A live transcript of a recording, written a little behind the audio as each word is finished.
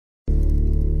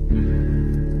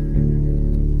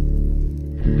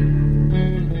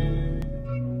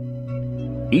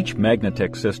Each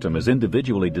Magnatech system is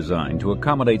individually designed to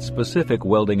accommodate specific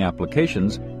welding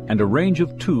applications and a range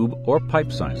of tube or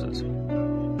pipe sizes.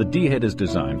 The D-head is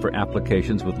designed for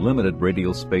applications with limited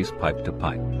radial space pipe to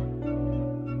pipe.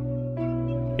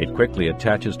 It quickly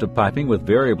attaches to piping with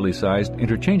variably sized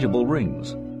interchangeable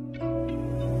rings.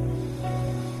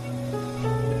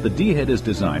 The D-head is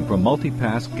designed for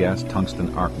multipass gas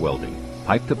tungsten arc welding,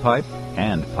 pipe to pipe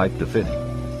and pipe to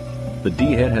fitting. The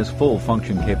D-head has full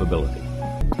function capability.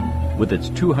 With its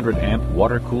 200 amp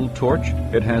water-cooled torch,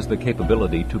 it has the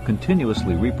capability to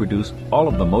continuously reproduce all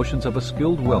of the motions of a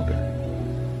skilled welder.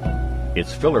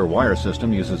 Its filler wire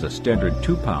system uses a standard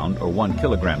 2-pound or 1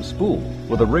 kilogram spool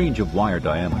with a range of wire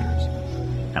diameters.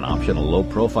 An optional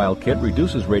low-profile kit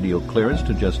reduces radial clearance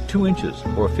to just 2 inches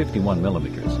or 51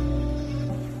 millimeters.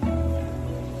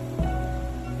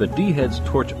 The D-head's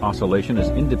torch oscillation is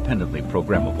independently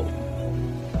programmable.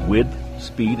 Width,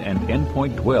 speed, and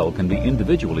endpoint dwell can be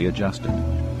individually adjusted.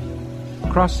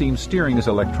 Cross-seam steering is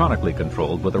electronically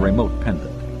controlled with a remote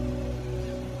pendant.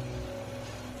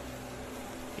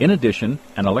 In addition,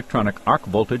 an electronic arc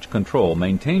voltage control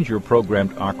maintains your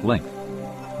programmed arc length.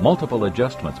 Multiple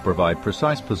adjustments provide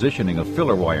precise positioning of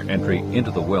filler wire entry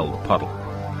into the weld puddle.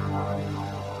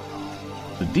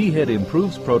 The D-head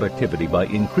improves productivity by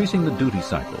increasing the duty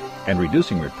cycle and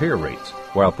reducing repair rates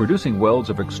while producing welds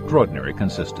of extraordinary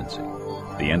consistency.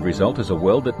 The end result is a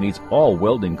weld that meets all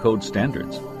welding code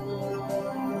standards.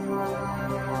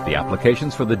 The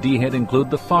applications for the D-head include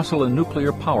the fossil and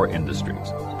nuclear power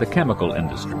industries, the chemical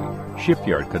industry,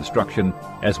 shipyard construction,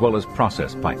 as well as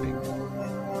process piping.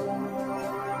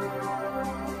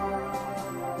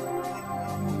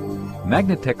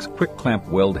 Magnatech's quick clamp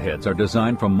weld heads are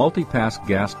designed for multipass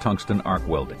gas tungsten arc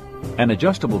welding. An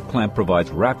adjustable clamp provides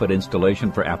rapid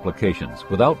installation for applications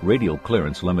without radial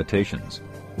clearance limitations.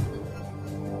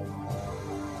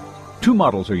 2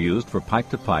 models are used for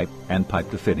pipe-to-pipe and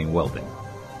pipe-to-fitting welding.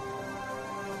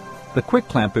 The quick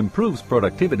clamp improves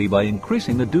productivity by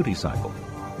increasing the duty cycle.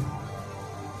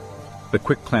 The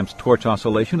quick clamp's torch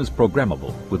oscillation is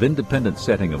programmable with independent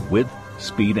setting of width,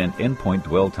 speed, and endpoint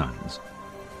dwell times.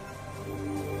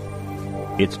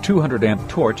 Its 200 amp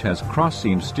torch has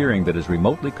cross-seam steering that is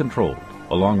remotely controlled,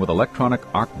 along with electronic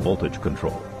arc voltage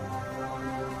control.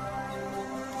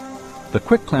 The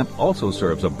quick clamp also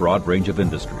serves a broad range of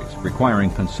industries,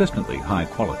 requiring consistently high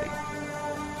quality.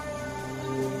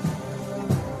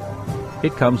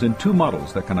 It comes in 2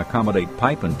 models that can accommodate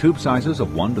pipe and tube sizes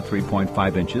of 1 to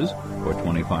 3.5 inches, or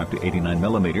 25 to 89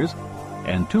 millimeters,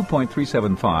 and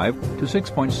 2.375 to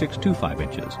 6.625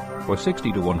 inches, or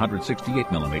 60 to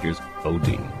 168 millimeters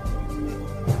OD.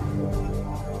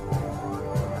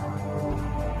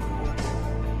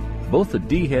 Both the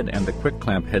D-head and the quick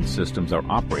clamp head systems are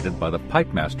operated by the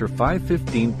Pipemaster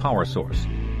 515 power source.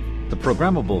 The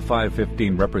programmable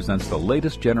 515 represents the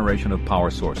latest generation of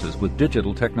power sources with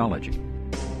digital technology.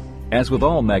 As with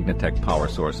all Magnatech power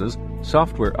sources,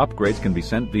 software upgrades can be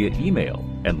sent via email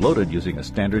and loaded using a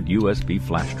standard USB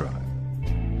flash drive.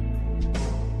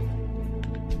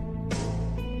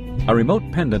 A remote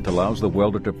pendant allows the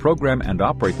welder to program and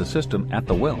operate the system at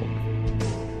the weld.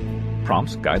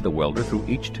 Prompts guide the welder through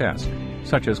each task,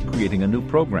 such as creating a new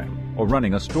program or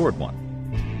running a stored one.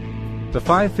 The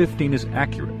 515 is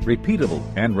accurate, repeatable,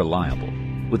 and reliable,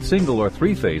 with single or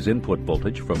 3-phase input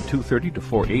voltage from 230 to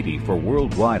 480 for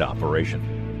worldwide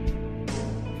operation.